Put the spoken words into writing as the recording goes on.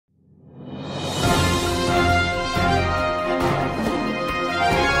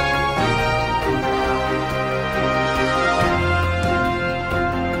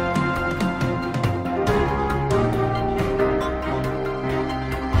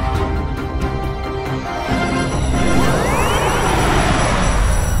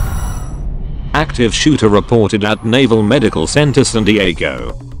Active shooter reported at Naval Medical Center San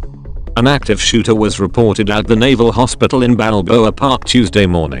Diego. An active shooter was reported at the Naval Hospital in Balboa Park Tuesday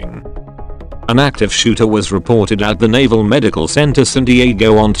morning. An active shooter was reported at the Naval Medical Center San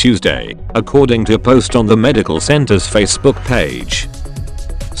Diego on Tuesday, according to a post on the medical center's Facebook page.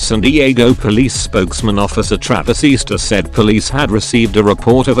 San Diego police spokesman Officer Travis Easter said police had received a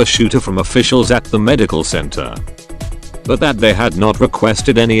report of a shooter from officials at the medical center, but that they had not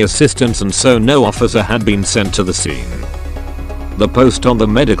requested any assistance and so no officer had been sent to the scene. The post on the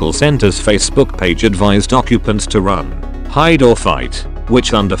medical center's Facebook page advised occupants to run, hide or fight,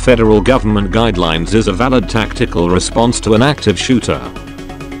 which under federal government guidelines is a valid tactical response to an active shooter.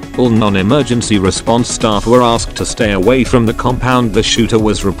 All non-emergency response staff were asked to stay away from the compound the shooter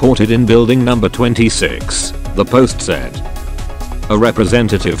was reported in building number 26, the post said. A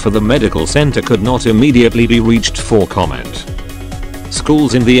representative for the medical center could not immediately be reached for comment.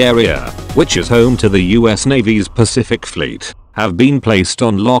 Schools in the area, which is home to the US Navy's Pacific Fleet, have been placed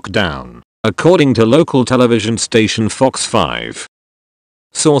on lockdown, according to local television station Fox 5.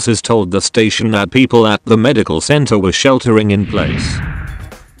 Sources told the station that people at the medical center were sheltering in place.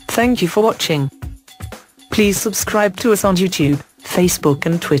 Thank you for watching. Please subscribe to us on YouTube, Facebook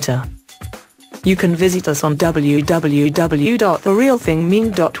and Twitter. You can visit us on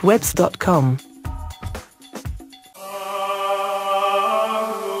www.therealthingmeme.webs.com.